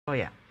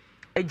lawyer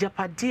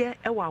ejapade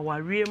e wa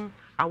awarem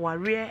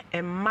aware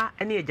emma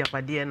ene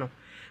ejapade no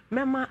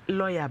mema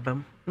lawyer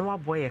bam na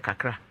waboye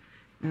kakra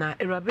na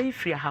erabe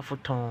ifri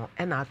ahafoton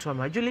e na ato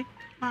ma Julie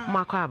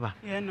makwa aba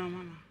no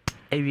mama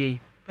ewie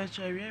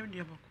pecha ewie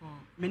de boko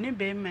me ne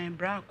be man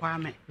bra kwa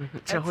me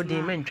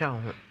chehodi me ntwa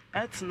ho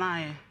at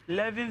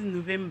 11th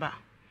November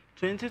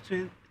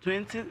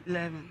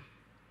 2011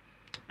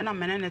 na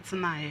mene net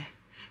nae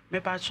me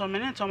pa cho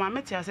mene to ma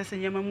meti asese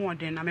nyema mu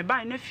oden na me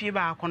ba na fie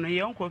ba akono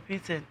ye onko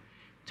Peter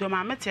to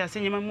ma meti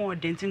asese nyema mu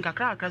oden tin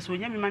kakra kakra so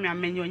nyema me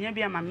amenye onya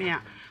bia ma me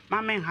a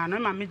ma me ha no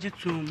ma me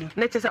gitumu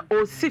na chese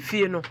o si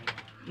fie no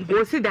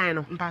o si dan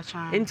no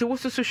enti wo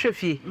susu hwe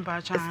fie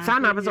sa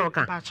na be so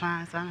ka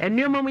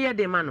enuoma mu ye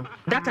de ma no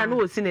data no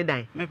o si ne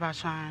dan me pa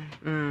chan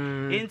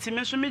enti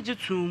me so me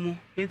gitumu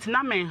enti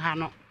na me ha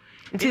no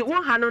nti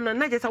wo ha no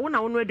na je sa wo na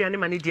wo no aduane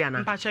ma ne dia na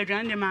mpa cha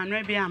aduane ma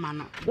no bia ma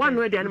no wo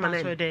no aduane ma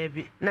na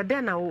na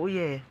den na wo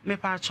ye me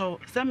pa cha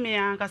se me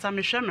an kasa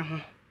me hwe me ho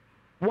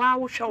wa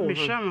wo hwe wo me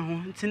hwe me ho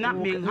nti na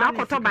me na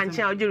ko to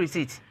banche a o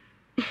receipt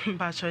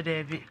mpa cha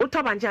debi wo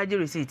to banche a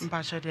receipt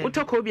mpa cha debi wo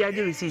to ko bi a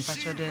receipt mpa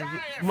cha debi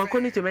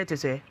makoni tomato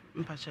se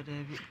mpa cha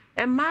debi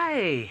e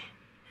mai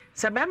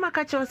sabe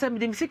maka cha o se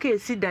me sika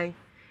esi dan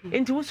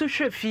nti wo so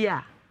hwe fie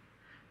a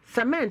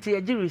cement ye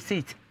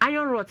receipt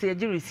iron rod ye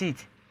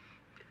receipt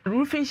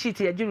roofing sheet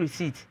ye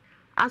receipt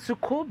asu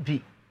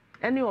kobi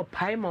any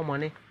opai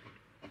momone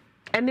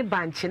any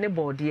banche ne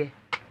board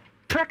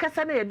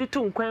trekasa na ye de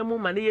to nkwan mu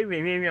ma na ye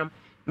hwenhwenhwam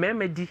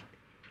memedi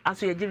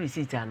asu ye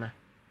receipt ana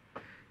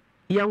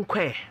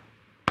yankwe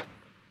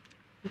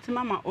nti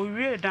mama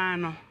owie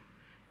dan no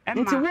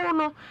nti wo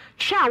no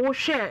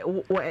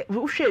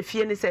wo hwe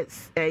fie ne se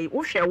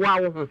wo hwe wa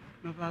wo ho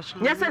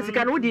nya se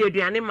sika no de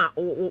aduane ma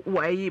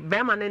wo ayi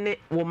be ma ne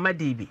wo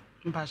madi bi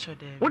mpacho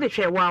de wo de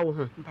hwe wa wo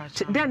ho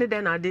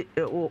den na de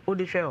wo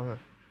de hwe wo ho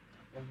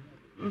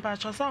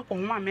mpacho sa ko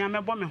ho me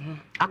amebo me ho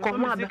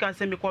akoma be sika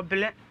se me ko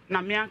bele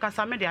na me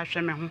ankasa me de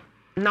ahwe me ho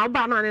na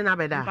oba na ne na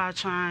beda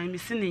mpacho me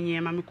si ne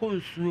nyema me ko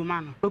nsuo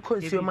ma no ko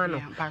nsuo ma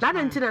no na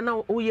de ntina na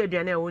wo ye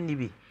aduane a wo ni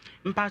bi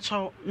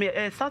mpacho me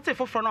sate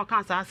foforo na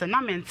kan sa ase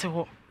na me nte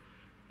ho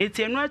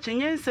eti enu achi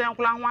nyense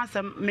nkola ho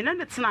asem me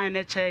ne tena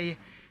ne cheye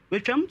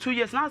wetwam 2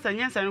 years na asa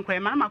nyense nkwa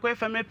ma na makwa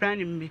family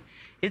planning bi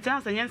eti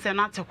asa nyense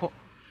na ateko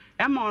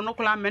ema ono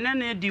kula mene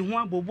ne di ho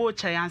abobo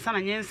che yansa na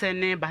nyense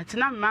ne ba ti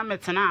na me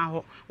metena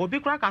aho obi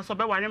kura ka so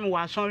be ware me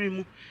wa asonre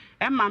mu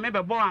ema me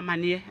be bo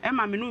amane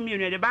ema me no mi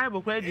enu de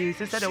bible kura di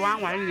insist de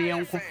wan ware ne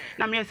yenko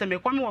na me yese me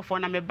kwame wo fo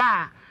na me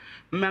ba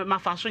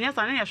mafaso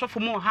nyensa ne yesofo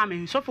mu ha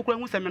me sofo kura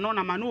hu se me no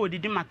na ma no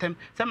odidi matem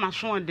se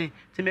maso de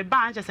ti me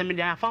ba anche se me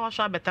de afa wa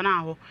so abetena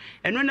aho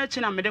enu na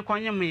chi na me de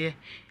konye me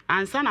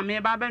ansa na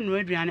me ba ba no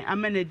aduane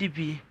amana di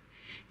bi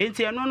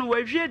enti enu no wa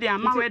hwie de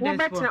ama we de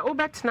wo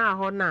betena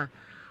aho na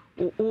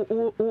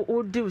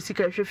o di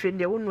usika hwehwe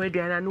ndia wo no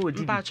aduana na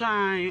odi mpacho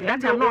an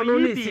data no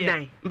ni si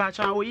dan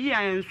mpacho an oyi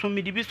an so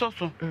me di bi so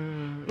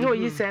no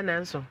yi se na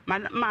nso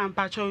ma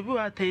mpacho bi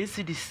wa 10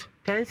 cedis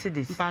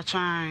mpacho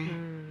an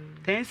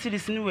 10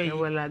 cedis ni we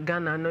wala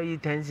Ghana no yi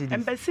 10 cedis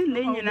embassy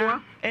ne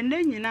nyina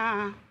ene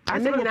nyina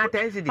 10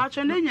 cedis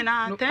mpacho ne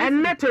nyina 10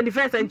 and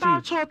 21st century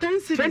mpacho 10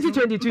 cedis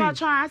 2022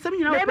 mpacho an asem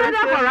nyina we be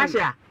for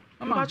Russia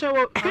mpacho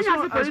wo Kenya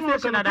se police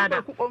station na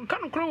dada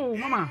kanu kro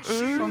mama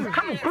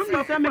kanu kro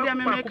se me de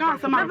me kan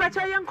se ma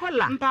mpacho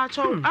yenkola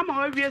mpacho ama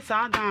wa wie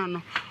sa dan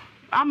no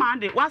ama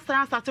de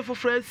wasa start for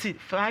free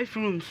 5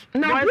 rooms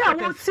na bia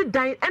wo sit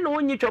down and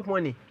only chop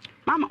money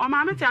mama o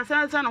ma meti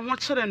asense na ho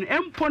kire no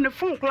empo ne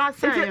phone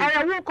class e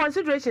wo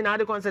consideration na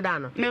de consider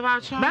no me ba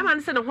cho ba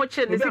man se ne ho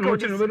kire ne sika no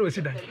be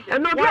sit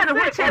down no bia ne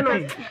ho kire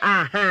no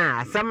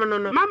aha sam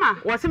no mama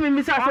wo se me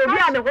misa so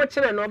bia ne ho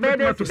kire no be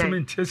de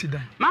sit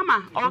down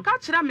mama o ka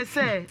kire me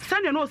se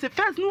send no se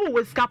first no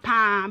we sika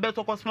pa bet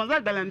to sponsor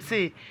belam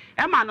se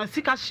e ma no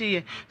sika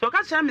hye so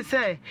ka kire me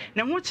se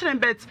ne ho kire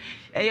bet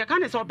e ka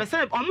ne se o be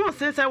se o mo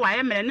se wa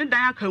ye mere ne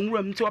dan aka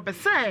nwuram ti o be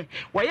se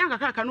wo ye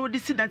nkaka no di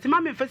sit down ti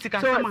mama me fa sika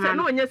sam ha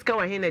no onye sika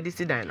wa he na di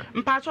sit down no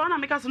mpacho na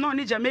me ka se no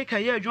ni Jamaica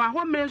ye adwuma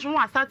ho mere nso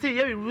wa start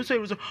ye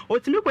ruso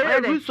otimi ko ye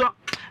ruso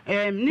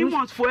ni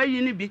month for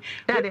ayi ni bi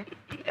dade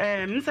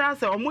msa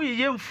se o mo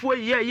ye mfuo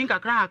ye yi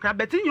nkakra akra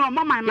bet nyi o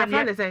mama ma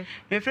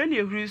me friend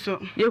ye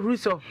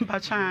ruso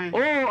mpachan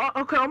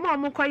okay o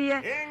mo ko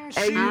ye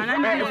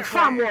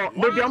farm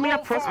baby o mo ye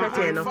prospect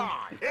no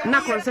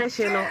na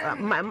concession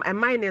no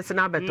minus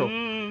na beto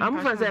am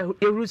fa se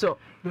ye ruso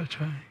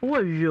wo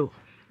yo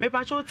me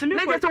pacho timi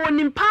ko le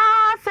woni mpa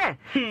se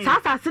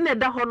sa se na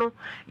da ho no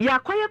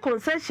yakoye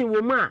concession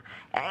wo mu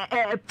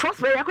a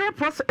prospect yakoye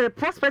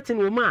prospecting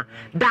wo mu a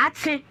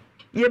daache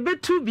ye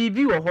betu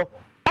bibi wo ho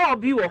o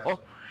bi wo ho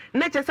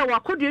na che se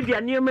wakoduadua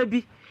nioma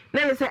bi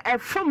na ye se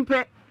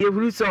efompe ye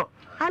huruso.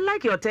 I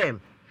like your term.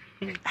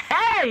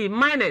 Hey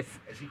minus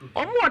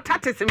omo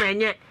tatis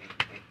menye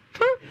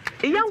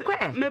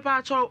me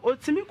pacho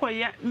otimi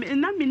koye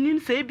na minim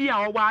se bia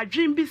o wa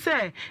adwin bi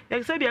se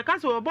like se bia ka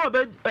se obo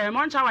be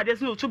moncha wade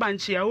se otu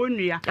banchi a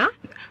onua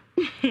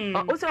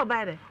o se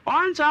obare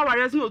oncha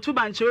wade se otu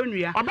banchi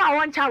onua oba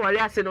woncha wale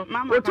ase no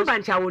otu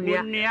bancha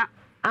onua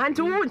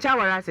Anti won cha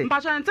wara se.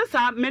 Mpacho nte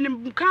sa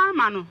menim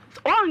kama no.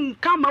 On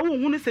kama wo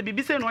hunu se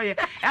bibi se no ye.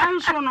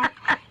 Enso no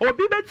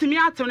obi betimi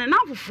atew ne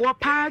namfofo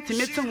pa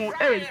timi te ho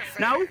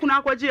na wo kunu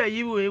akwaje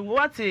ayi we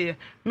what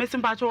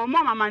mesim mpacho wo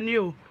mama ne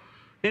o.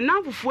 Ne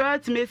namfofo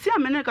atimi esi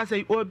amene ka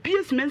se obi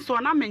esime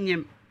nso na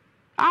menyem.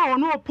 Ah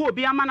ono opo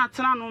obi amana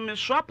tena no me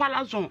so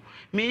palazon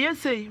me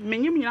yesei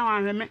menyim nyina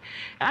wa hweme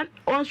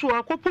onso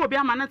okopo obi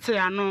amana te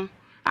ano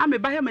a me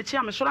ba he machi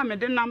am so ra me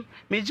denam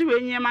me ji we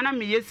nyema na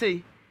me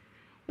yesei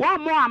wo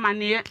mo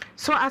amane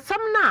so asam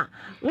na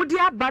wodi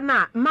aba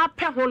na ma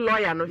pe ho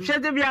lawyer no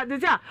hwede bia de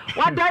tia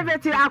wa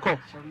divert akọ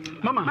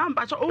mama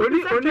mbacho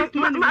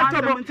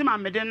oni ma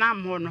me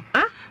denam ho no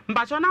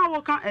mbacho na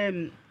wo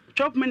kan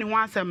chop money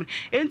one sem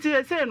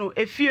enti say no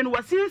efie no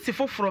wasi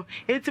foforo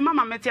enti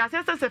mama meti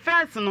asese se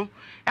first no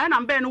e na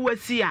mbe no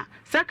wasi a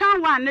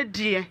second one ne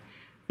de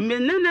me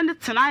ne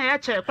tena ye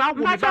che kwa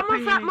go ba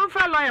pan mo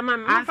fa lawyer man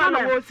mo fa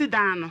lawyer wo si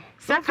dan no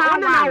second one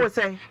na wo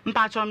say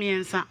mpa cho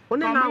miensa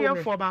na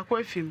ye for ba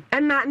kwa fim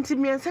na enti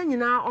miensa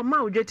nyina o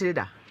ma odwetire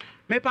da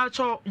me pa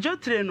cho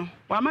jotire no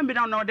wa ma bi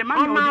na no de ma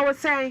no ma wo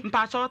say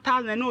mpa cho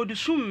 1000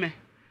 na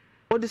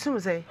odisum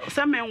say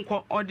se me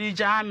nko odi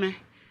ja me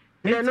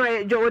no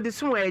jo odi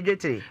sumo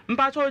ejete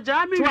mpacho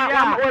ja mi wi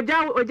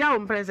oja o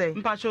mprese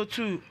mpacho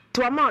 2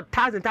 to amount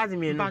 1000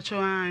 mi no mpacho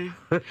an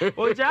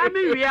oja mi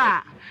wi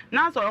a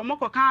na so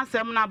omoko kan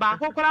asem na ba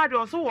kokora de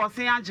oso wo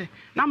se age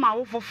na ma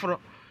wo foforo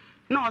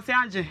na o se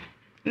age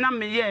na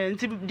me ye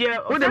nti de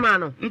wo de ma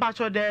no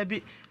mpacho da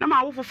bi na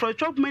ma wo foforo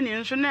chop money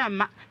nso na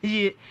ma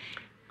ye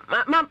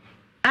ma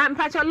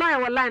mpacho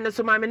lawyer line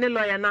so ma me ne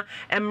lawyer na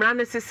emra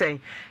ne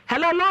sesen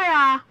hello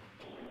lawyer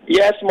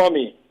yes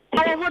mommy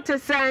what to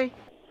say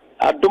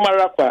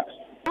Adumarapa.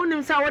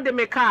 Unim sa wode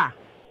me car.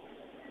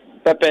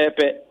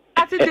 Pepe.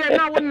 Ati de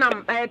na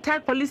wonam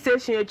tech police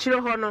station e chire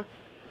ho no.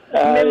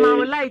 Me ma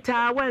wo light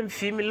a wan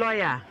fi me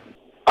lawyer.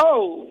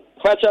 Oh,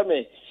 facha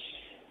me.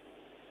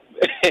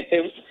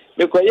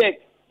 Me koye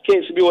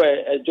case bi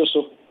we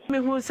joso. Me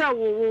hu sa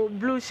wo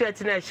blue shirt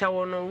na sha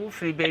wo no wo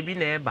free baby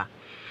na eba.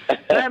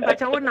 Em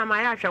pacha wonam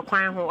aya hwe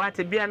kwan ho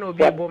ati bia na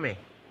obi ebo me.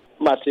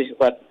 Mate,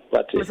 what?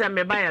 Me say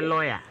me buy a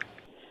lawyer.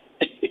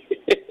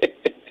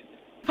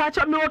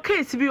 Pacho me o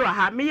case bi wa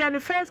ha me ya the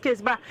first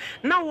case ba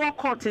na wo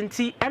court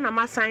nti e na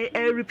masan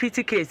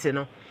repeat case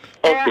no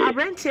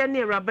abrentie ne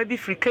raba bi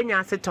free Kenya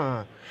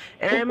aseton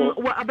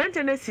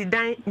abrentie na si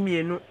dan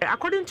mienu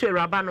according to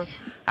raba no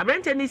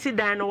abrentie ne si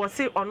dan no wo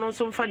se ono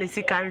so mfa ne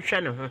sika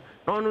nhwe ne ho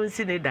na ono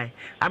nsi ne dan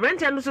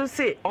abrentie no so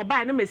se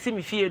oba na mesi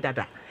me fie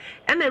dada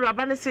e na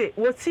raba ne se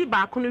wo si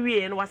ba ko no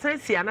wie no wasan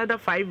si another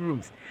 5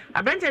 rooms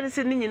abrentie ne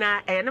se ne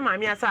nyina ne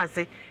maami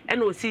asase e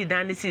na o si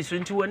dan ne si so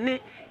nti woni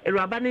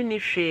Erabani ni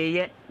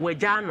hweye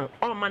wajano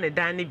all man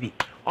dan ni bi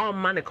all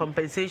man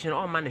compensation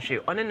all man hwe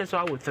one ne so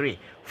awo 3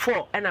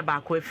 4 ena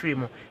ba ko afiri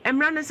mu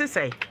emra ne se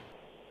say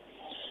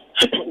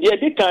ye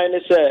di kan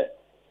ne se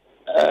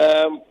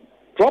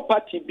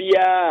property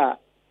bia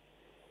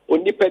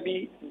onipa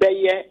bi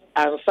beye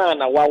ansa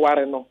na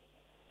waware no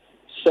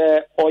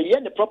se oye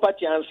ne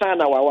property ansa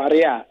na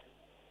waware a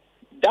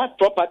that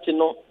property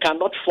no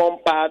cannot form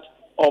part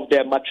of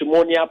the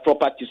matrimonial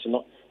properties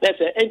no na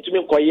se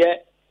entumi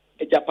koye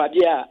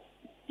Japadia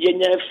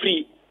yenya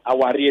free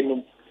aware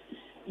no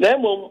na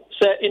mom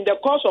say in the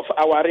course of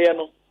aware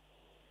no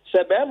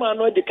say be ma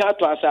no di ka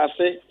to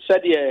asase say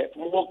de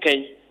mo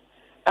kan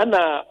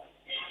ana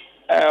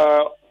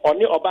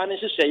oni oba ne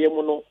hyehyeye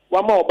mu no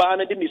wa ma oba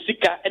ne de ne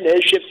sika na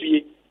ehwe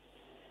fie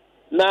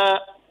na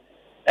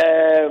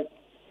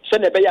say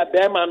ne be ya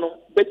be ma no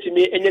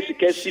betimi enye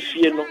sika si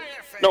fie no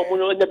na omo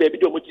no nya be bi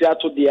de omo ti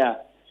ato de a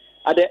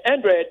at the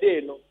end of the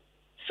day no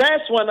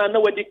first one na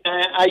wadi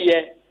kan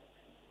aye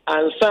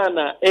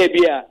ansana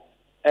ebia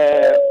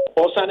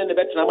osane ne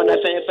betra ma na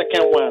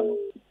second one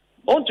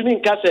on to me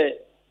nka se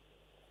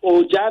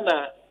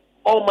ojana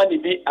on money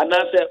bi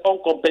anase on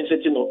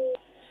compensate no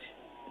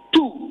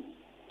two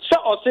so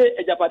o say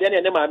ejapade na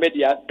ne ma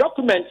media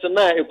documents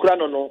na ekura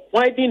no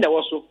why din na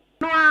wo so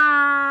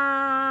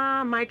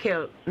no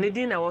Michael ne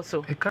din na wo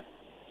so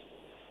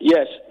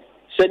yes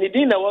se ne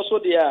din na wo so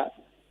dia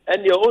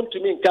and your own to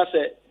me nka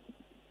se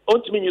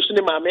on to me use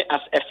ne ma me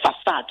as a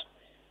facade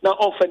na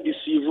often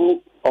deceive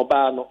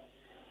Obano.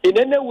 In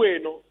any way,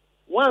 no,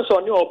 once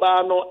on your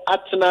Obano,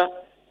 Atna,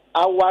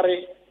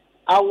 Aware,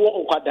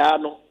 Awo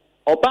Okadano,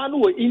 Obano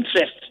will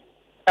interest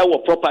our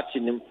property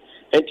in him.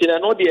 And in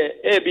another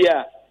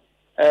area,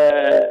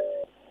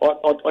 or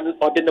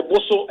the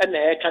Boso and the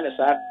air can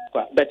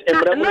but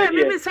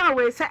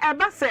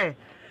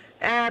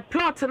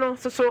plot no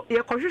so ye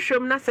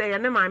kohwehwem na say ye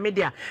ne ma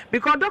media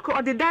because doc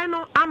or the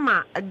dino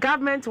ama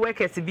government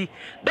workers bi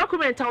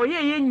document o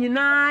ye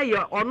nyina ye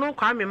ono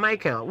Kwame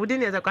Michael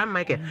within as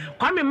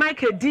Kwame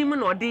Michael dim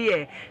no ode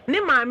ye ne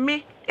ma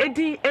me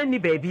edi eni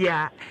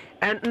baabia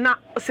na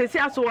sesi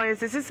aso wo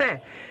sesi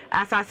say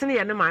asase ne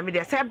ye ne ma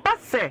media say ba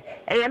say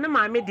ye ne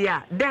ma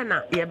media then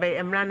na ye be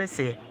emra ne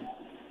say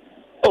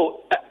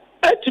oh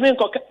etimi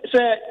nko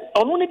say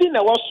ono ne di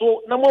na wo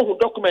so na mo hu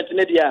document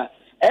ne dia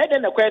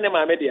then the kwene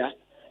ma media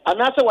and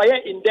also why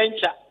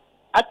indenture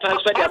a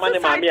transfer the money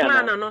mami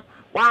ana no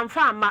wan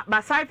fa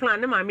ba side plan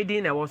ne mami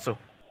din na wo so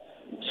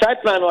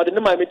side plan or the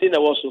mami din na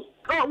wo so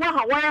oh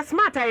wa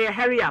smart I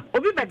hurry up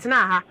obi betena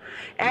ha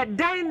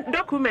dan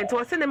document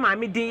wo se ne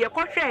mami din ye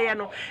kohwe ye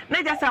no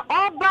na just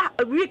oba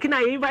week na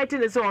you invite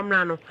ne so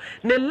omra no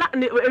ne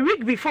a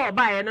week before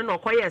buy ye no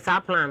koye sa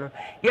plan no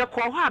ye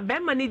ko ho a be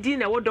ma ne din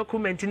na wo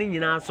document ni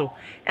nyina so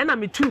e na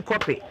me 2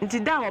 copy nti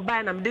da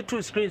oba na me de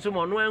 2 screen so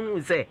mo no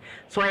anhu se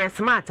so ye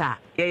smart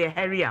ye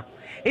hurry up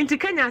nti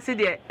Kenya se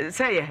de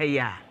say ye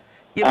heya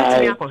ye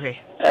betimi akohwe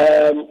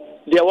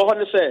the wo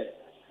ho say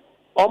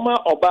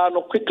Oma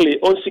Obano quickly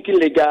on seeking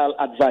legal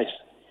advice.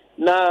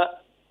 Na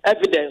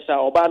evidence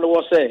Obano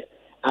was say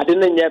I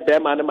didn't hear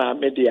Berman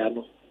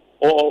Mediano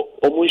or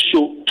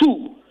Omushu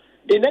 2.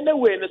 In any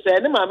way, say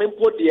any mamma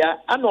podia,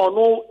 and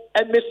no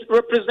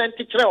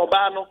misrepresented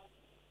Obano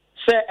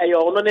say a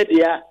yono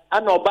dia,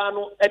 and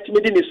Obano at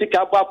Medini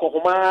Sika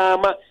Bako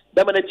Mama,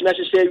 Bemaneti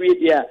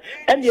Shea,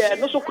 and yeah,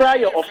 no so cry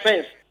your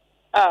offense.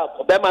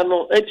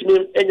 Bemano,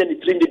 Etimi, any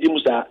dream the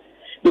Dimusa.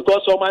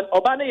 Because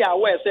Obana ya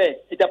aware say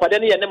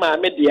Japadani and ma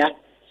media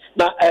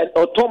na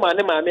Otoma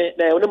ne mame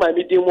na one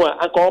mame di mu a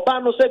anka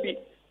Obano say bi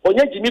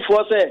onye Jimmy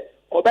for say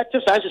obete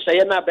san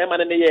hye na be ma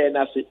ne ye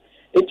na se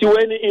enti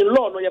when in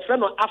law no your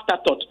friend no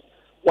afterthought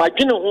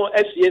wadwene ho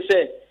asie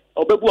say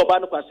obebu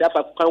Obano kwase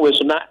afa kwan we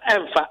so na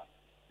emfa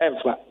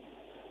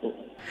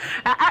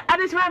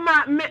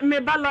adishma me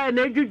ba lawyer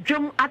na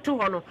dwudwom ato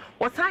ho no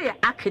wosan ye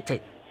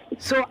architect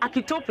so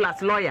architect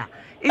plus lawyer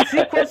is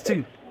equals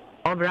to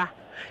obra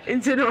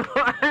into no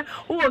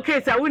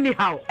case I wouldn't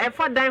how if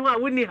I die I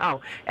wouldn't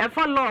how if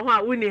I law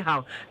I wouldn't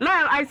how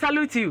lawyer I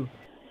salute you.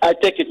 I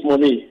take it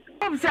money.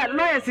 I'm saying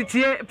lawyer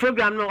city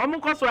program no I'm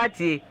cause what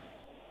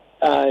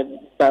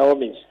by all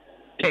means.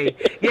 Hey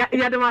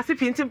yeah the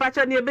massive in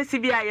temperature near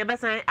BCBI you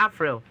best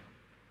Afro.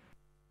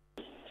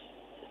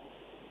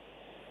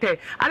 Okay,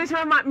 I just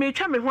remember me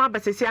try me ho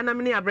abesesi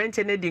anam ne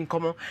abrante ne di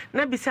nkomo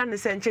na bisa ne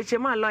se ncheche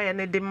ma lawyer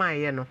ne de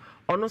maye no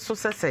ono so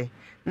sese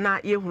na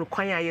yehunu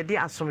kwan ya ye de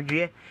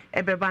asomdwe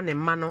ebeba ne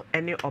ma no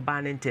ene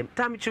oba ne ntem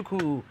tam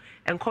chuku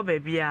enko ba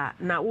bia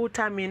na wo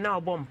tami na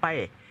obo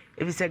mpaye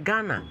ebi se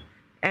Ghana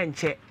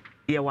enche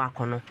ye wa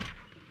akono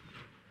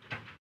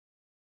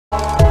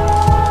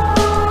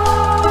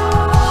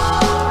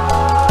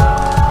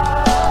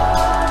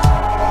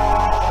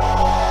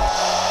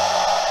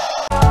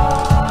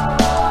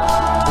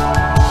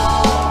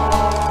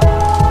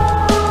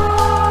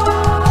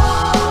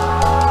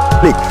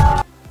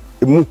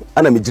emu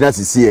ana mejina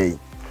sisi yi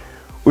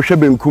wohwe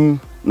benkum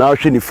na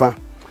wohwe nifa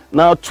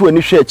na to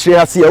ani hwe akire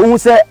ase ya wo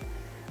se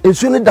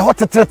ensu ne da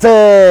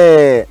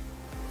hotetrete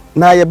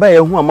na ye ba ye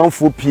hu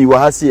amanfo pii wa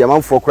hase ya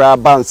amanfo kra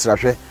ba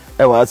nsrahwe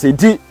e wa hase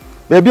di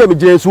baabi a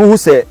mejina ensu hu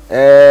se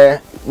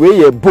we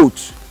ye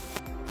boat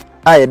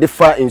a ye de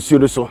fa ensu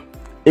no so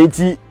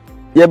enti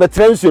ye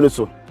betra ensu no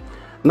so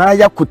na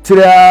ya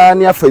kotira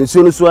ne afa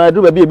ensu no so a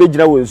do baabi ye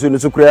bejina wo ensu no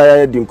so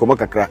kra di nkomo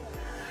kakra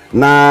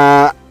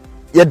na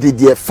ya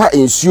didie fa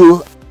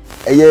ensuo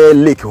eye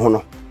lake ho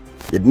no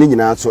ye de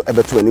nyina so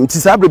ebeto anim ti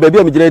sa abre baabi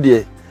a megyina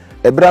die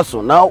ebra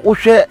so na wo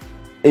hwe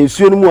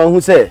ensuo no mu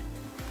ahu se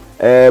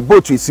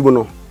boat isimu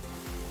no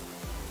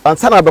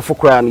ansa na abefo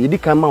kra no yedi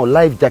kan ma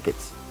life jacket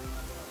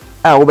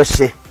a wo be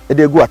hye e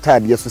de gu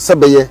atade so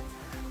sebeye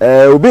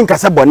obi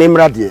nkasa bone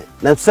mra de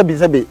na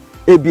sebe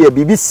ebi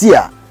BBC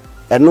a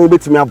eno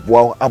betimi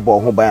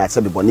aboa ho ban a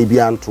sebe bone bi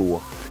anto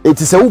wo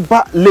enti se wo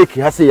ba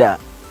lake ha se ya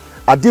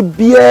ade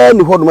bia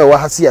ni hodoma wa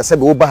hase ya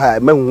sebe wo ba ha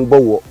mahu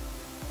bo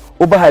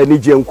wo ba ha ni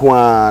je nko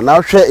a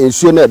na hwe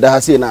ensuo na da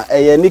hase na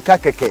eye nika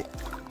keke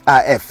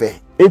a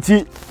efe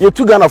enti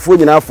yetu Ghana fo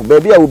nyina afo ba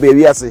bia wo ba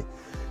wi ase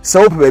se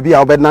wo ba bia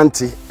wo be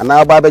nante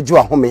ana ba ba ju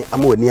ahome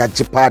ama wani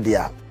agye paade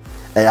a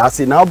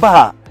ase na wo ba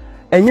ha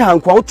enya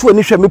hankwa wo to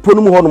ani hwe mepo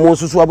no mu hono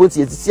nso so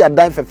aboti etisi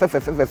adan fe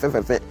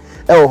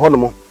wo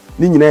hono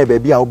ni nyina e ba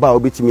bia wo ba wo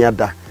betimi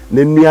ada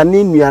na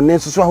nuane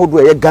nso so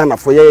ahodo ye Ghana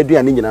fo ye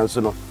aduane nyina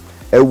nso no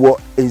ewo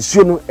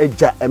ensuo no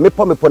eja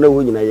mepo na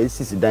wo nyina ye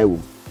sisi dan wo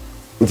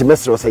nti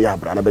mesro se ya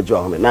bra na bejo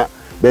ahome na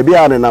baabi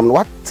a nenam no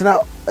watena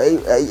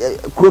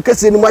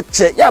kurokese ni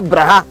mwache ya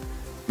bra ha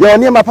ya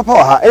oni ma papa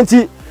wa ha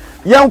enti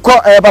yanko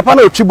papa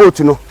na otwi boat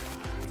no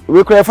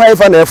we kra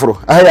 5 na efro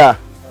aya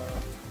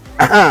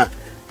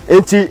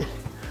enti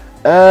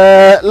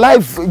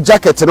life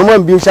jacket no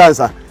man bi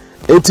chance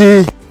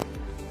enti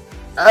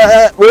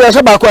we ya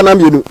shaba ko na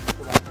mienu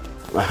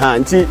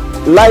enti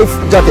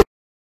life jacket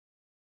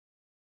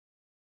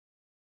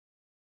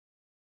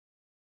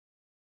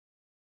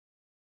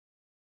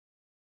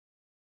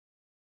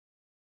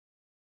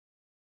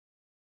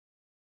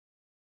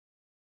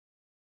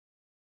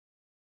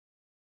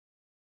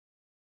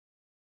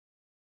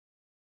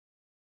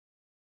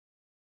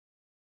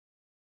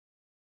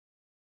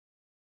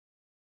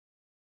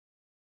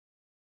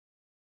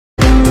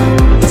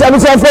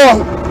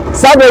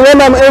sabe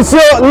wenam ensio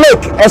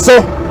lake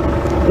eso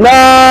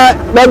na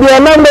baby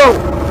amando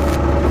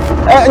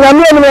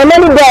nyame no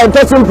nyame da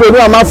tosim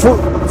penu amafu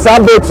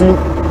sabeti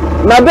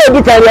na be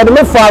di kan ya de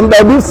me fam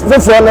baby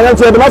fofo na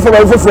nto de me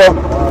fam fofo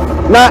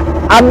na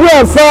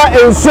Abia fa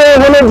enso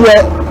hono de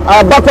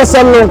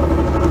abakosam no.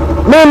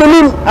 Me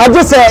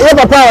aje se ye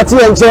papa ati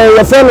enche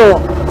ye fe no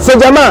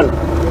Sojaman.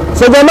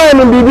 Sojaman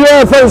no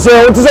bibia fa enso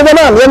o ti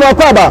Sojaman ye no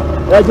kwaba.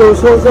 Ya je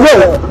so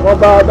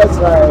oba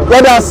betra.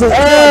 Wada se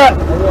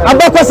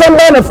abakosam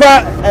be na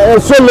fa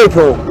enso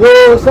leko.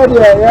 Yo said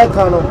ya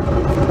kanu.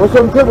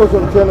 Bosomke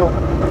no.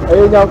 E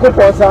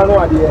Nyankopon sa no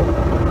ade.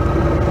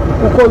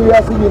 Uko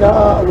wiase nyina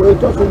we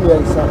to so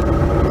nyensa.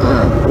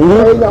 E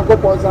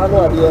Nyankopon sa no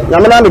ade.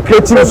 Nyamena me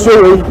creative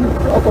story.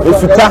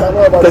 Esuta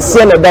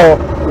kese na dawo.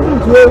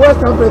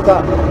 West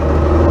Africa,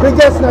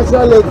 biggest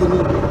natural lake in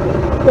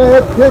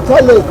the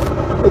greater lake,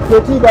 a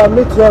creative and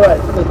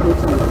meteorite.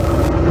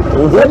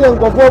 When you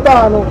go for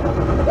Bano,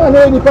 and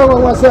any power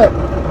was said,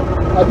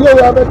 I deal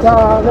with a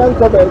town and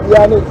come back the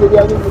other to the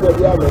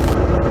other.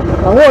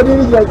 And what did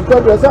you get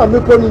to some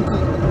Miponi?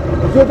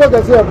 You took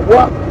a say,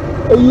 what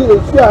a year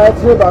at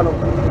Sebano,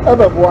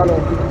 ever Buano.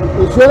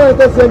 It's your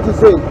to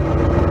say,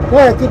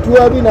 I keep to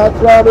have been at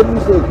travel, you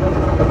say.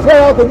 I try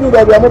out to do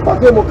that, I'm a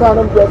packet of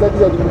cannon brother at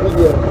the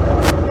media.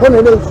 And I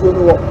know you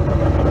know.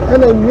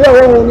 And I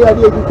never only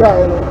idea to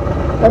try.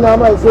 And I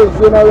might say,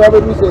 so now I have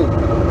to say,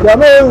 there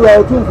may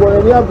well too for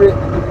any upgrade.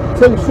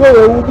 So sure,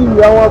 it would be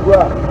your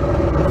bra.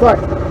 In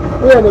fact,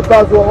 we are the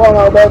past one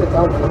about the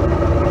country.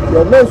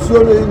 You're not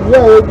sure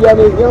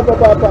you're a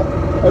papa.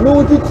 And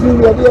no teach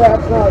you the idea at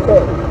now.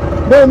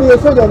 Then you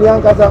saw the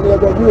young Casamia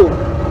W.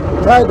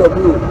 Tied of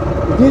you.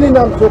 Dealing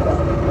on sofa.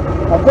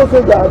 Of course,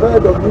 I got a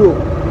W.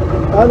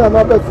 And I'm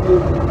up at you.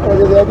 And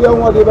the idea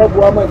what they have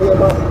one idea.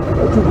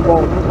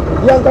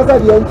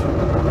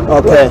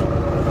 Okay.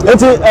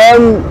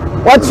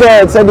 What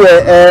said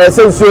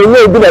since you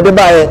know be the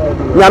buy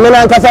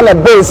Yamena Casa na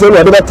base so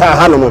we dey ta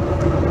hanu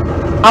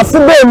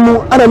afuba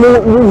mu ana mu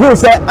hu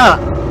say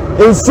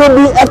enso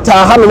bi eta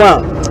hanu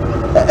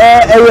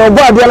your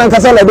body na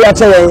Casa na bi a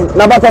chere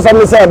na ba kofa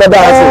me say be da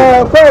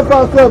ase kofa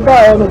so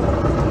ba no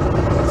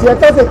se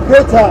ta se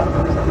creator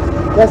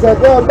there's a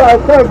go ba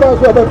kofa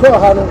so be to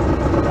hanu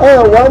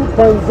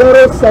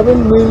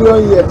 1.07 million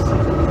years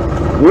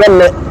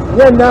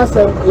yen na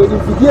say e di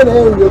fidie na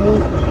enwe mu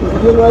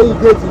fidie no ayi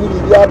gate ni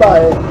bi aba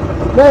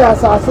na ya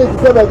sase ti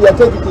se ba bi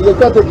ateki ti ye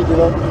ateki ti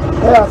no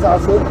na ya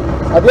sase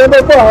ade be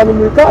ko hanu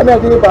mi ka na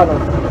de ba no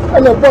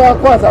ene bo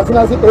akwa sase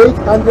na se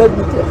 800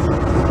 meters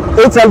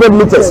 800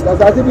 meters da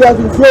sase bi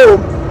asu show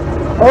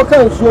o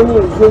kan show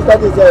ni show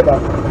start say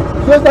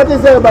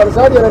ba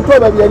sa de ren to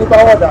ba bi ani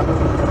ba order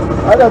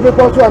ada be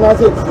ko to na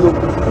se ti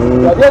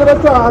o da de be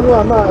to hanu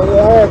ama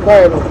e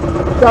kai no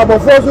sa bo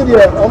fo so de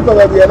on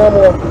ba bi na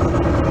mo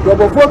your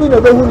before being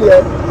a behu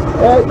here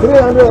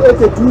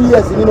 382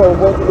 years in no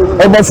bo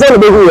before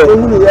behu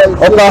here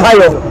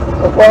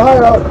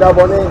higher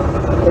dabone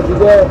e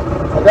de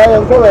ada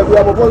en ko be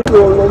ya before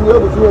you onye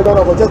obu ti na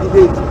ko check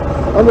date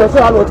on the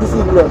say alo ti si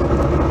no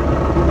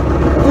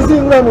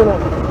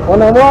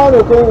ona mo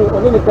aro ko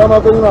oni ni kama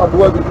ko ni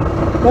abuwa bi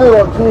na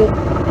yo tun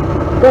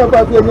ko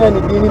ba bi enya ni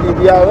bi ni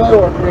bi ya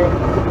yo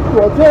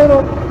tun no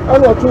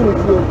alo tun ni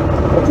ti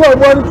o tu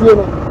abuwa ni ti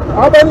no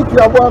abani ti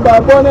abuwa ba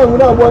abuwa na hu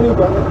na abuwa ni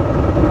ba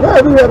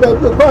yeah, we have a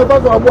quite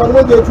of one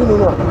more day to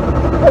know.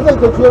 I think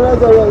the children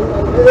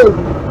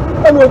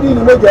I know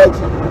dealing with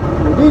Jachi.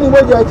 Dealing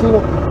with Jachino.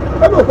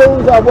 I know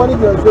things are one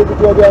again, so to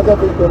the other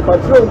people.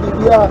 Patrol,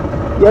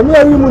 the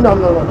mere woman.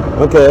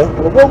 Okay.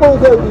 Go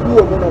there to do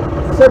a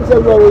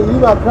several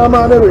you are come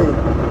on away.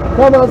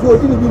 Come on, so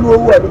you know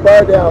what to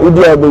buy there.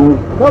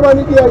 Come on,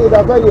 India is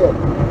a failure.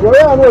 We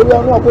are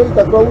not going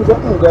to go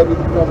something that is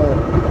come on.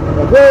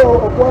 Go,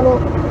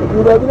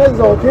 you recognize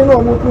or Kino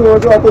Mutu or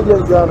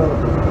Jano.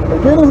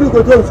 Kenu ri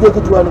ko to nsuo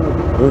kitu anu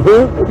odi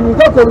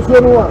ka ko nsuo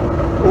no a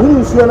ohun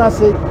nsuo na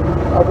se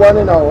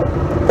abone na wo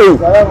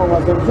saya mo ma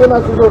se nsuo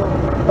na so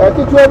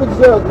kitu obi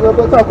se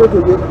ko ta ko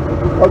toje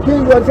o ki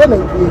yo se na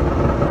nki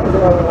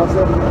mo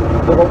se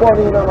ko bo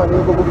ni na ma ni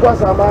ko bu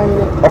asa ma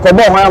yin o ko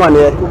bo ho ama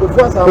ne ko bu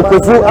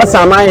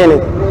asa ma yin ne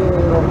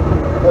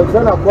e se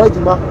na ko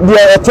jima bi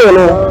e to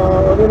no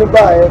oni ni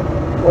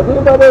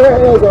ba be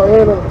e zo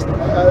he no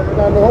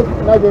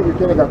na je bi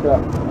kene kakra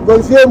go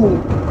nsuo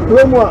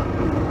mu a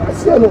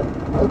Asiano,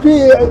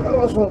 okay,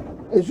 also,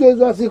 as soon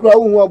as I see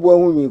crowd who are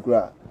born when you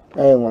cry.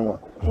 I am one.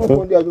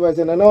 What do you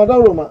say?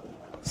 Another room.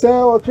 Say,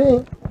 or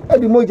train, I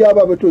do more job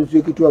about to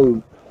take it to a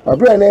room. A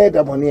brand head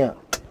upon here.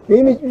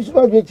 Maybe you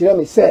should get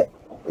me say,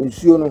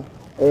 Usiono,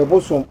 a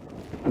bosom.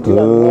 Until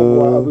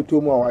I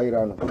two more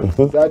iron.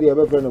 Daddy, a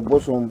friend of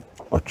bosom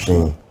or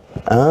train.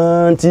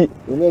 Auntie,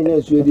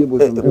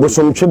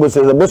 bosom tribbles is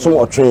a bosom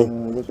or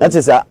train. That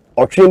is a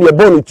or train your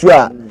bone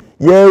to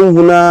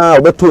Huna,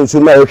 obeto nsu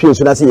na ehwe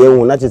nsu na se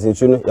yehu na chese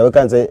nsu no ya we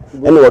kan say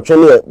ene otwe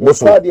ne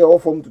bosom stadi o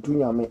form tutu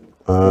nyame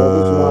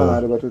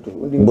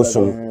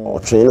bosom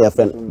otwe ne ya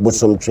friend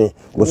bosom twe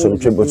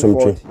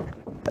 1640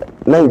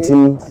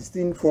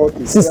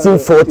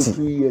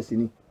 2 years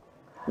ni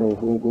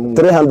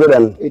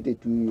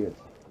 382 years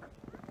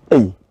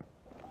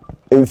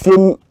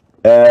enfim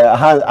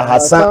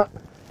ahasa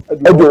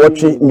edo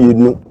otwe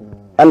mienu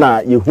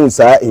ana yehu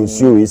saa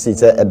ensuo we say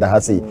eda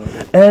ha say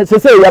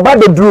se ya ba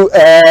de dru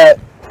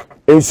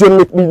ensuo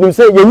me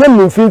say ye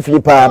nyam mfimfie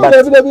pa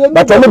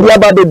but omo bia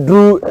ba be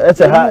dru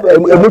ese ha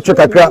emutwe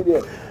kakra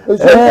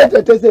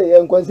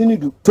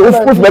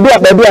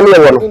baby ani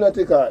ewo no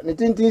ne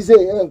tintin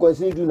say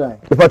enkwasini du na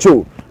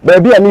ipacho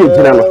baby ani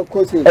yegina no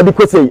e bi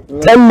kosei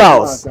 10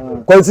 miles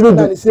kwasini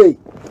du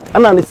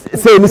ana ni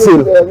say ni say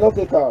no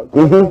take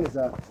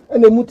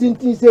and the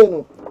mutintin say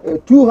no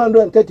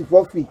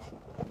 234 feet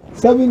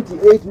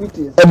 78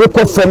 meters e be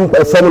ko fem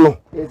no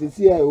it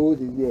see I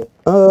hold it there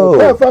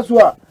oh first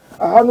one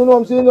I no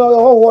am say no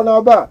ho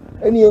na ba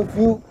any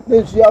enfiu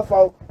na nsu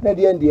afa na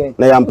de ndien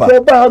na yampa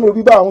so ba ha no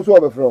bi ba ho so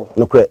obefro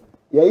no kre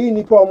ya yi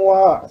nipa omo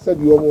ha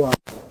sabi omo ha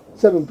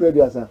 7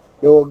 preduasa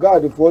your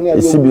guard for na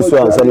you be so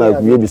answer na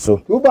you be so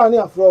you ba ni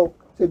afro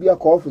se bi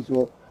aka office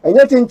wo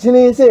enya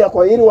chinchini se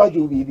yakoyere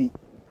waju bibi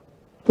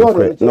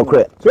no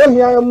kre so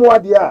hia mu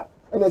ade a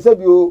na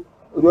sabi o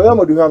do ya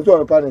modu ham to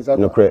on pa ni sa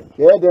no kre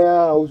ye den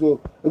a so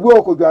ebi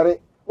okodware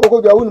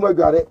wonu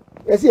madware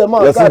esi e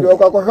ma guard o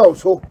kwakọ help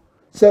so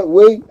se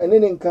we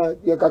ene nka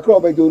ye kakra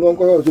obaje onu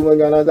nko help so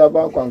manya na da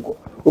ba kwanko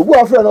obu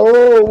afre no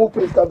mu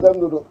please cap them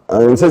do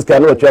says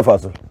can no twa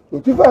faso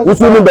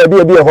usu ni baby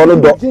e bi e ho no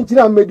do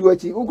chinchina medu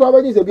achi ukwa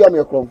abaji se bi am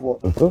ekromfo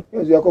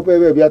yesu yakopa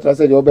e bi atra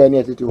se de oba ni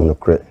etete no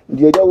kre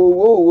ndi eja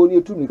wo ni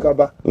etu mi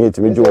kaba ni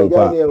timi jo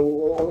npa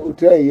o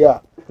try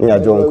ya ni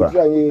ajo npa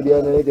try ye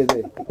dia na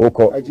etete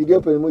oko achi de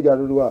pe mo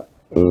jarudu a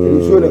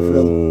so na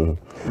frem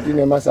ndi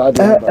ne masa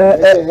ade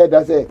he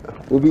da se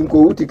obi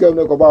nko utikam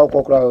ne ko ba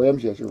kokora o yam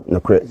shesho no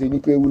kre se ni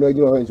pe wu na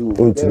gina ho nso wo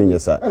ontini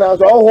nyesa na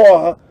so ho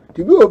ha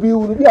ti bi obi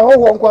wu bi a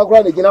ho nko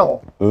akora ne gina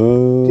ho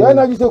ti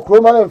ana ji se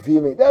kroma na mfi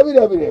me dabi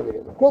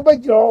ko ba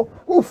jiro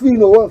ko fi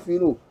no wa fi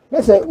no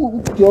na se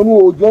ti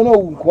onu o jo na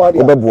wu nko ade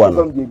obebua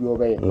no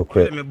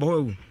kre me bo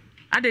wu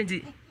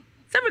adenti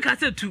se me ka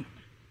se tu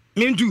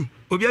me ndu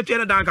obi atu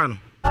na danka no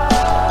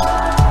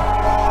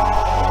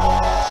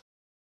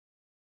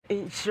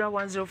Nhyira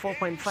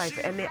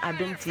 104.5 any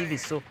Adom TV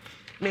so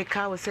make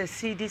our say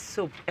CD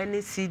soap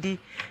any CD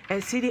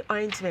and CD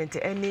ointment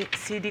any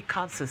CD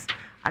capsules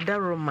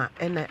adaroma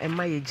and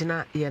ema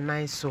yegina ye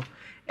nice so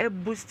e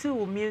boost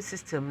your immune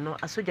system no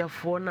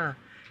asojafo na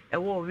e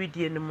wo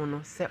widie ne mu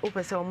no se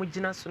opese omo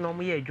gina so na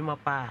omo ye adwuma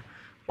pa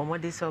omo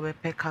de se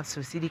obepe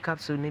capsule CD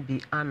capsule ne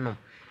bi anom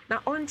na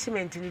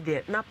ointment ni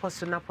de na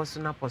poso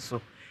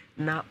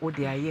na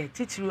odi aye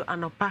titiru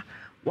anopa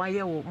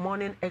waye wo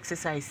morning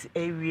exercise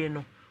ewie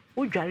no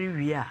udware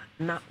wie a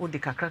na odi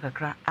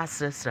kakra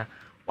asresra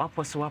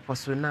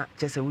waposo na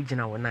chese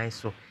wugina wonai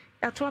so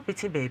ya to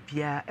apeti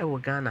baabia e wo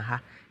Ghana ha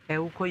e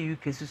wo ko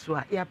UK susu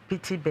a ya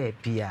peti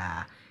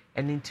baabia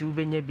eni nti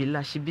ubenya bi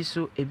lashi bi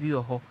so ebi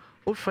ho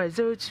o fra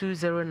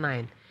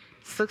 0209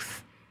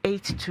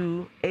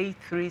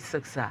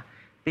 682836 a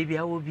baby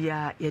a wo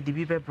bia ya de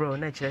bi bebro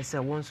na kire se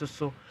won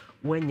so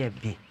wanya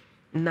bi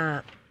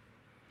na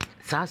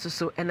saa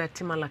so ena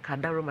timala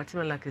kadaro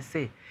matimala ke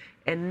say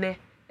enne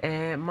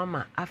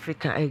mama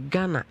Africa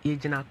Ghana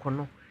yegina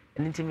kono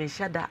enti me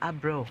shada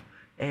abro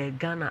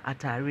Ghana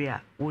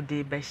ataria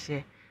wode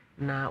behye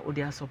na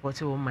wode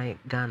support wo my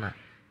Ghana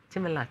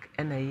Timelak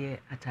ena ye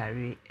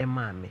atari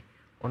emame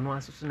ono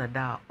asusu na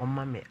da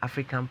omame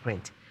African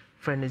print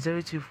friend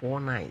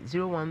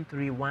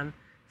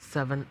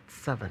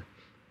 0249013177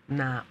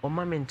 na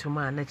omame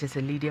ntuma na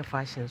chese Lydia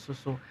fashion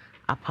so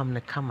apam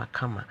na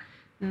kama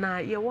na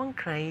ye won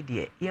kran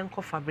de ye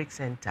nko fabric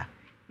center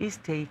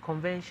Eastay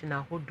convention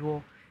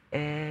ahodo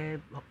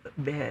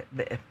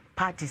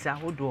parties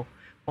ahodo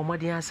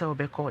omodi asa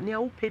obeko ne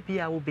wo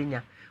pebia wo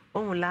benya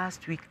on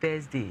last week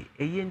Thursday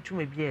eye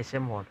ntuma bia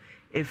ehemon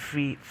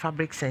free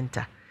fabric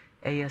center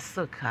eye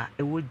silka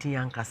ewo din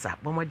ankasa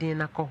bomodi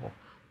na koho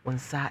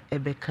wonsa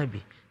ebeka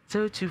bi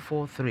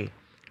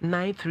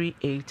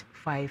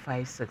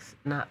 0243938556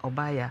 na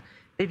obaya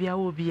bebia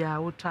wo bia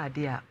wo to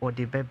ade a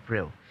ode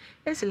bebrel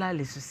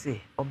esilale su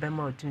se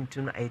obema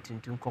otuntun na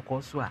etuntun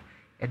kokoso a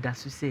eda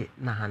su se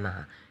na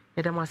hana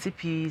eda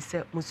masipi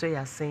se muso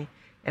yasen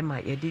ema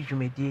yedi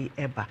dwumedi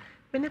eba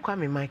mene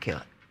Kwame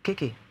Michael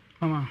keke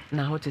mama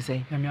na how to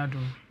say yami ado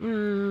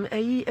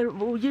ayi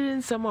oyire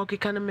nsama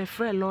okeka na me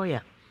friend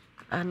lawyer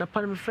na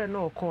pa me friend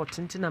no court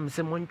ntina me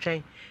se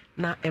montwen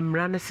na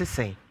emra ne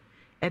sesen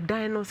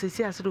edan no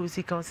sesi asoro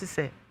si kan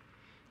sese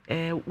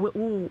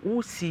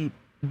wo si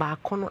ba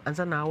kono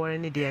anza na aware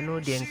ne de no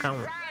de nka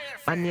ho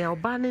bane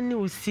oba ne ne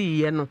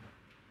usi ye no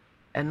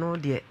eno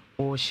de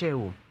o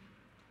shewo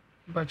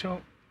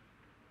bacho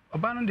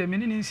oba no de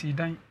meni ni si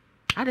dan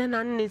ade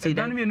na ne si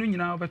dan me no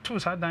nyina obeto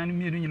sa dan no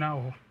me no nyina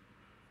ho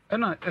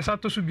ena esa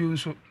to so bio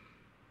nso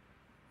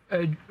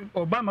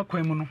oba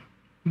makwan mu no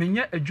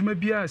menya adwuma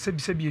bia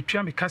sebi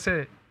etwa me ka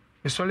se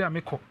me sole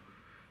amekọ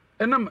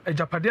enam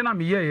ajapade na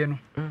me ye no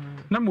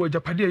na me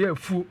ajapade ye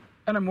afuo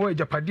ena me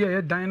ajapade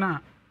ye dan na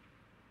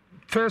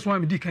first one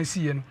me di kan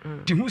see ye no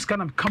di hu ska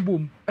na me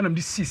kabom ena me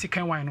di see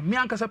kan wan no me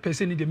ankasa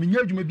person ni de menya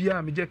adwuma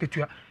bia me je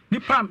ketua ni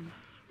pam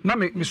na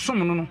me som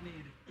no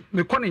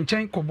me kọ ne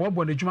nchen kọ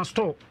bobo na adwuma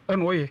store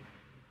ena wo ye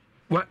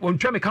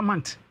wontwa me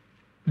command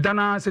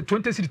dana se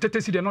 20 city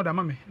 30 city no da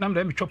mame na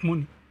me chop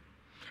money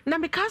na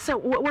me ka say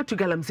what to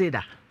galam say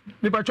da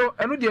Me pacho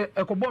eno de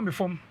ekobo me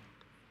form.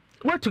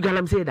 What to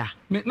galamsey da?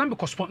 Me na me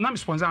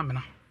sponsor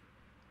amena.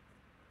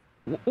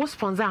 What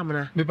sponsor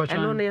amena?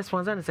 Eno na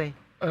sponsor na say.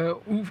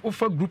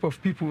 Of a group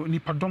of people ni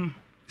pardon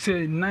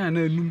say na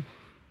enum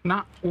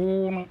na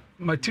wo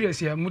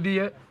materials ya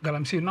mude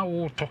galamsey na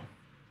wo to.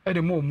 E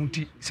de mo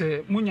munti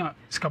say munya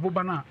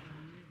skaboba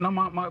na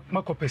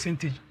ma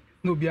percentage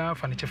no bia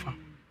fa ne chefa.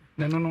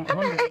 No.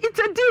 It's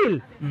a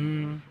deal.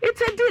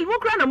 It's a deal.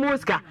 What kind of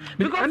Mosca?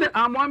 Because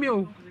I'm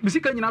amio,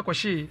 Missika Nina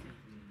Koshi.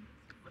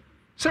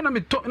 Send me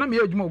talk, na me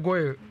ejmo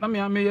goye, na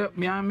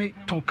me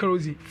ton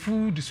kerosene,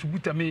 food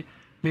distributor me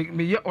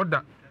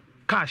order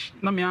cash,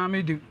 na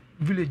me the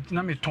village,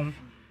 na me ton.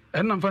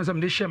 And I'm finding some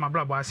they share my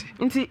brother bossy.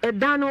 Nti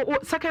dano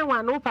second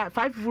one open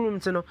 5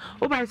 rooms no.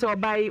 Open say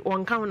buy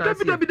one counter.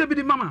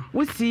 Debbie mama.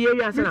 We see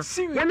area sana.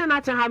 When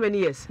not how many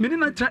years? Me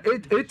not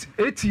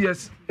 8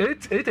 years,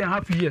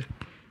 8.5 years.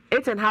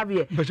 8.5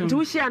 years. Do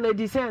we share no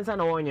descent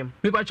and on him?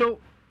 Me bacho,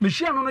 me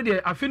share no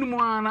there. I feel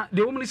more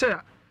the woman say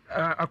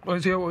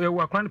you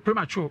are crying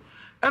premature.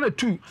 And a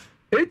 2,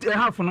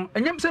 8.5 no.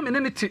 And yam say me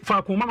nene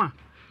for mama.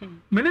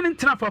 Me nene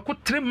tina for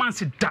 3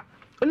 months da.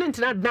 Only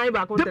tina die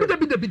back.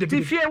 Debbie.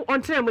 If you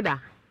on time with that.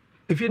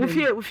 If you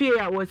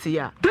fear what's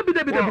here. Debbie.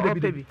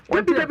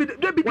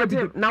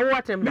 Now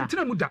what am I?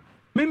 Tina muda.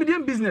 Me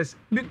medium business.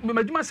 Me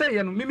majuma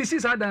say no. Me see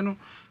sada no.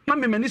 Na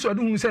me mani so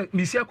adu hu say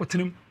me see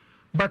akotinam.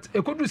 But e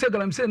kodu say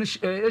galam say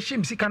e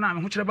shim sika na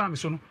me ho kire ba me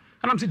so no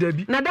ana me say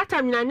dabi na that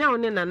time nyanya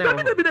one na na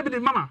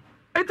dabi mama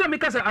enta me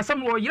kasa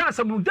asam wo yira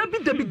asam no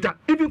dabi da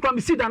even kwa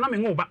me see da na me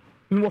ngo ba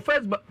me wo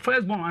first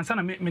born ansa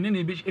na me ne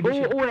e be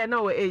oh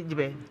na we age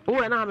be oh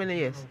na how many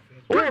years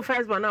oh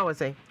first born now we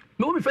say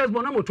me wo first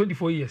born na mo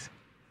 24 years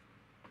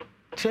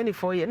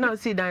 24 years now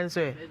see dan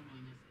so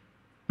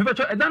me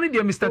becho e dan dey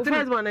Mr.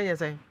 first born na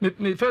say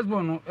me first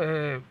born no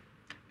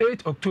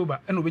 8 October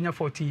and obenya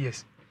 40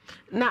 years.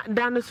 Na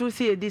dan so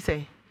see this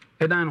say.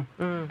 Dan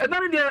no.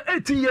 Dan dey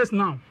 18 years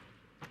now.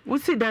 We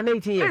see dan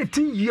 18 years.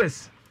 18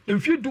 years.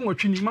 If you do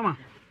what you need mama.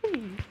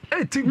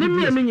 18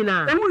 years. Me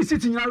nyina. E won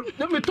sit nyina.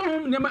 Me to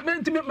hom me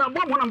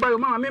abo mo number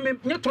mama me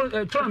nye tro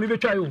na me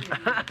betwa yo.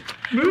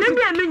 Me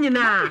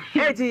nyina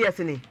 18 years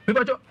ni. Me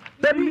bacho.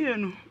 Dabi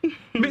no.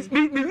 Me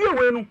wie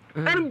we no.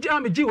 Em ja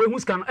me gi we hu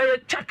scan e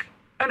check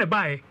and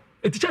buy.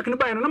 E ti check no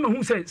buy no na me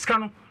hu say scan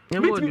no.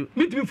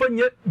 Meet me for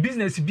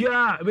business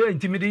bia be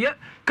intimidate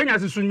kanya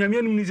susu nyame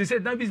anum ni say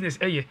that business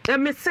eye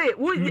me say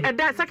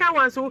that second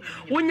one so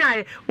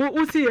wunya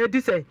we see e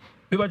dis say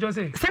me ba just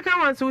say second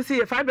one so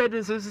see 5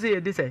 bedroom so see e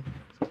dis say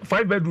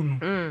 5 bedroom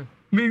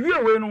me wie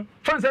we no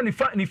fan say ni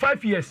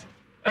 5 years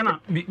na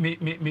me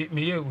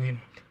ye we no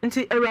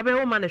nti ewrabe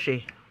wo ma na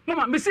hwe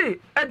mama me say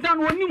edan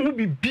woni hu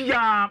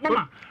bibia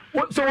mama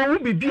so wo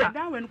bibia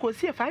edan when ko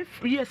see 5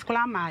 years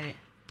kula mae.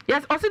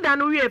 Yes, also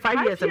done we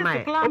 5 years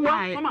my.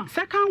 Mama,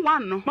 second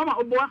one no. Mama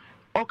oboa.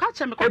 O ka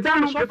kire me ko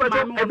dan shop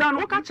ma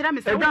no. O ka kire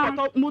me say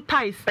wo mu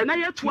ties. Na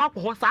ye tu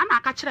akọ sa na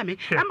ka kire me.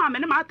 E ma me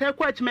ne ma ta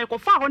ko achi me ko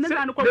fa ho ne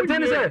dan ko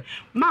wu.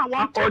 Ma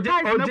wa ties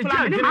me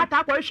kula me ma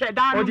ta ko hwe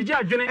dan no. Ogigi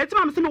adwene. Eti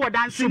ma me se me wo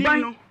dan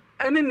sini no.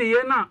 Ene ne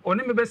ye na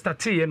oni me be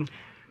start ye no.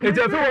 Eti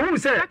afi wo hu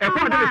say e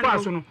ko de me fa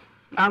so no.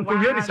 An ko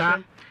wie ni sa.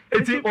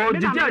 Eti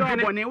ogigi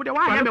adwene. Wo de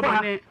wa ye me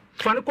bone.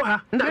 Fani ko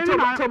ha.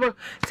 Tobo.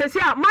 Sesi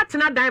a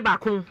matena dan ba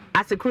kun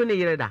asekuru ne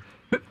yire da.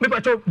 Me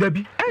ba cho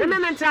dabi. Me ne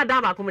ntra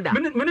dan ba kun da.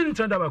 Me ne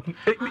ntra dan ba kun.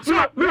 So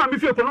me ma me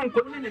fie ko no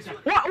ko.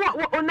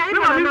 Wo na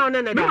ifa na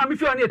ne da. Me ma me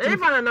fie na eti.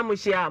 Ifa na mo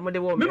hia mo de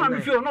wo me. Me ma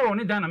me fie no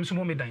ne dan na me so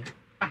mo me dan.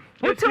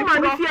 Wo ti ma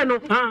me fie no.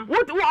 Wo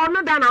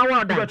ono dan na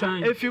wo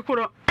dan.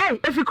 Efikuro.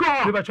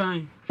 Efikuro. Me ba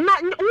twan. Na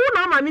wo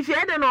na ma me fie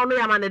e de no ono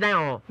ya ma ne dan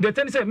o. The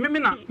thing say me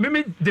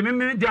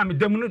de am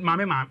dem no ma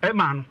me ma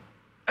no.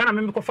 E na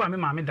me ko fa me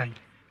ma me dan.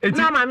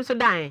 Na ma me so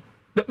dan.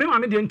 Me ma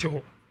me de nti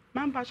ho.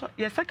 Mamba so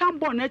ye second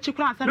born na chi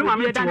kura san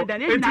be dan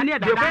e na ne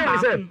da.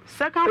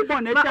 Second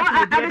born na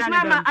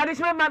chi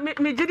additional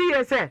me gidi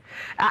ye say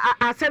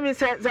asemi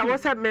say za wo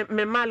say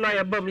me ma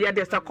lawyer bom ye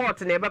de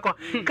court na e be ko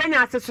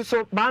kanya aseso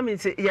so ba me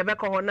say ye be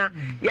ko ho na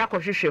ya ko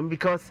hwehwem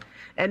because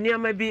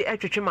enioma bi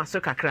atwetwe maso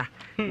kakra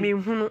me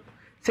hunu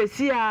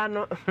sesia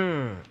no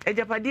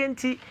ejapade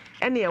nti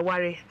ene ye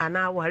ware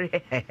ana ware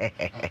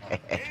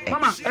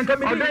mama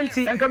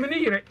enka me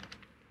ni yire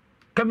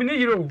Kamini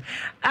hero.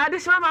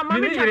 This mama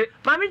mami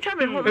twa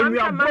me home.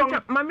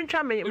 Mami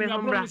twa me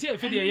home bra.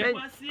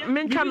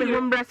 Me twa me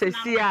home bra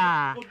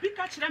sesia. Obi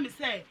ka kire me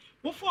say,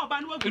 wo fo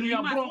oba no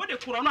wagu ma wo de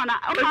kuro no na.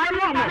 O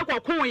ma no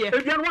kokon ye.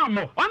 Ebian wa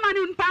mo. O ma ni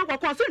mpa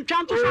kokon so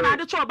ntwa nto so na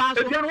de cho ba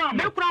so.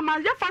 Me kura ma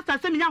ye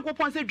fast say me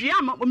yankopon say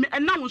dua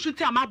na wo nsu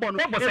ti amabo no.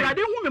 Ewade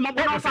hu me mo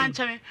bo no fa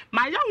nche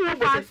ma ye hu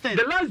fast.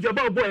 The last job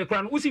boy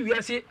kura no usi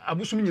wiase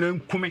abusum nyina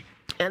nkume.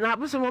 Na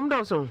abusum mo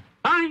ndo so.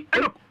 Ai,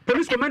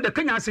 police commander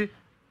Kenya say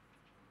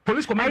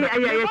police commander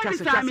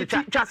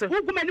chase.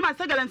 Who go many ma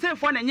sagala say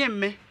for na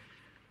nyemme.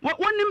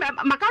 woni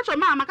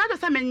makacho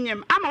say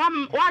menyem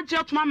ama wa je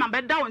otuma ma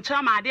beda won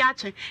kira ma ade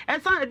ache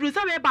esan edu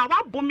say me ba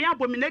wa bomi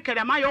abomi ne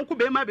kere ma yonku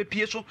be ma be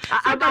pie so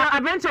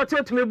abenti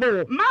otumi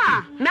bo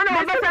ma na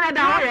no be say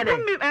da ho ye de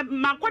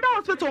makoda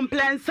hospital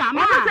plan sa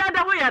ma be say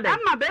da ho ye de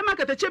ama be ma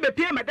katache be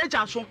pie ma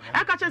deja so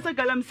e ka che say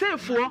galamsey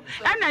fuo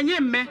e na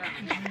nyem me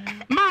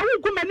ma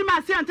wo gu mani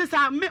ma se ante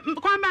sa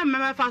kwa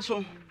ma fa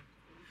so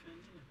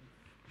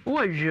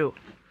wo jo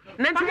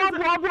Nanti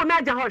wo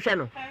na ja ho hwe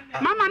no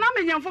mama na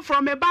menyen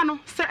foforo me ba no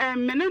se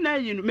mene na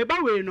yi no me ba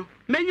we no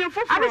menyen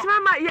foforo abis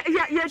mama ye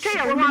ke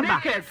ye wo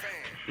aba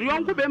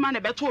yonku be ma na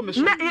beto me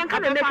so na ye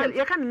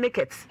kan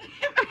naked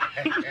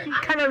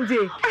kan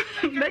mje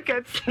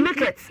naked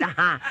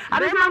aha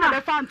abis mama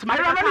be fant ma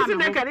be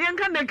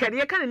naked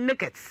ye kan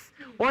naked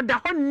or the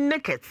whole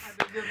naked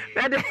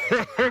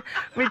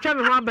me twa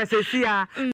me ho aba se sia